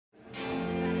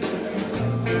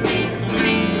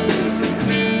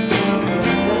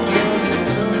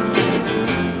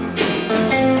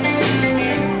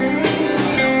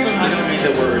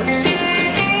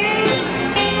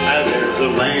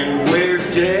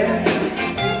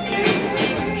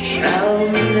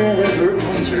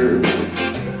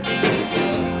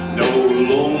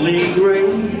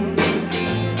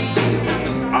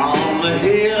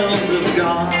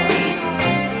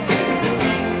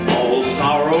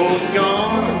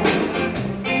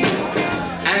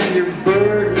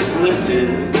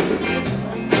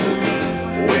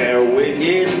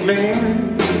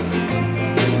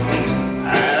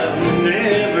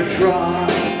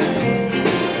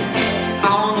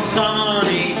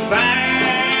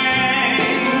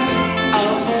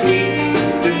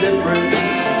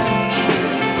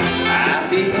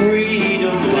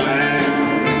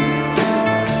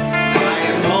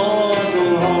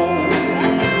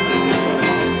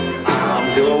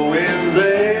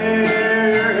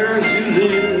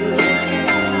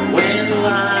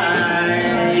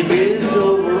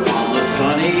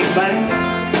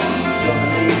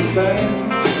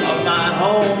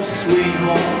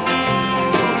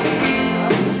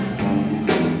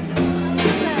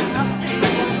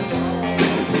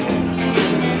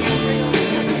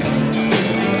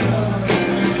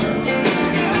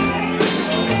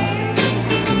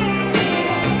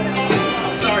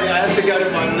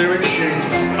lyric sheet.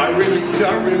 I really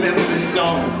don't remember this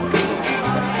song.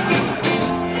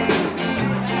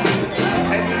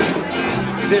 It's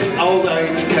just old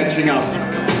age catching up.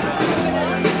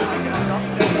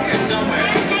 It's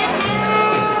somewhere.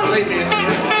 Believe me, it's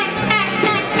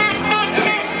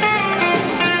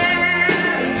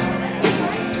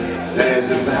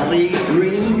there's a valley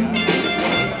green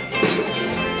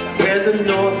where the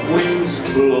north winds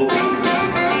blow,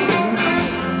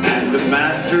 and the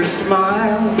master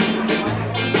smiles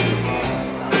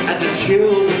as the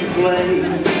children play.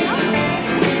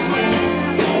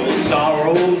 All the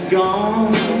sorrow's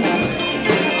gone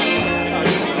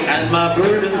and my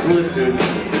burden's lifted,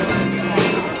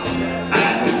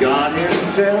 and God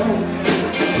himself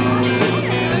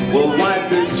will wipe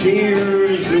the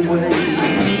tears away.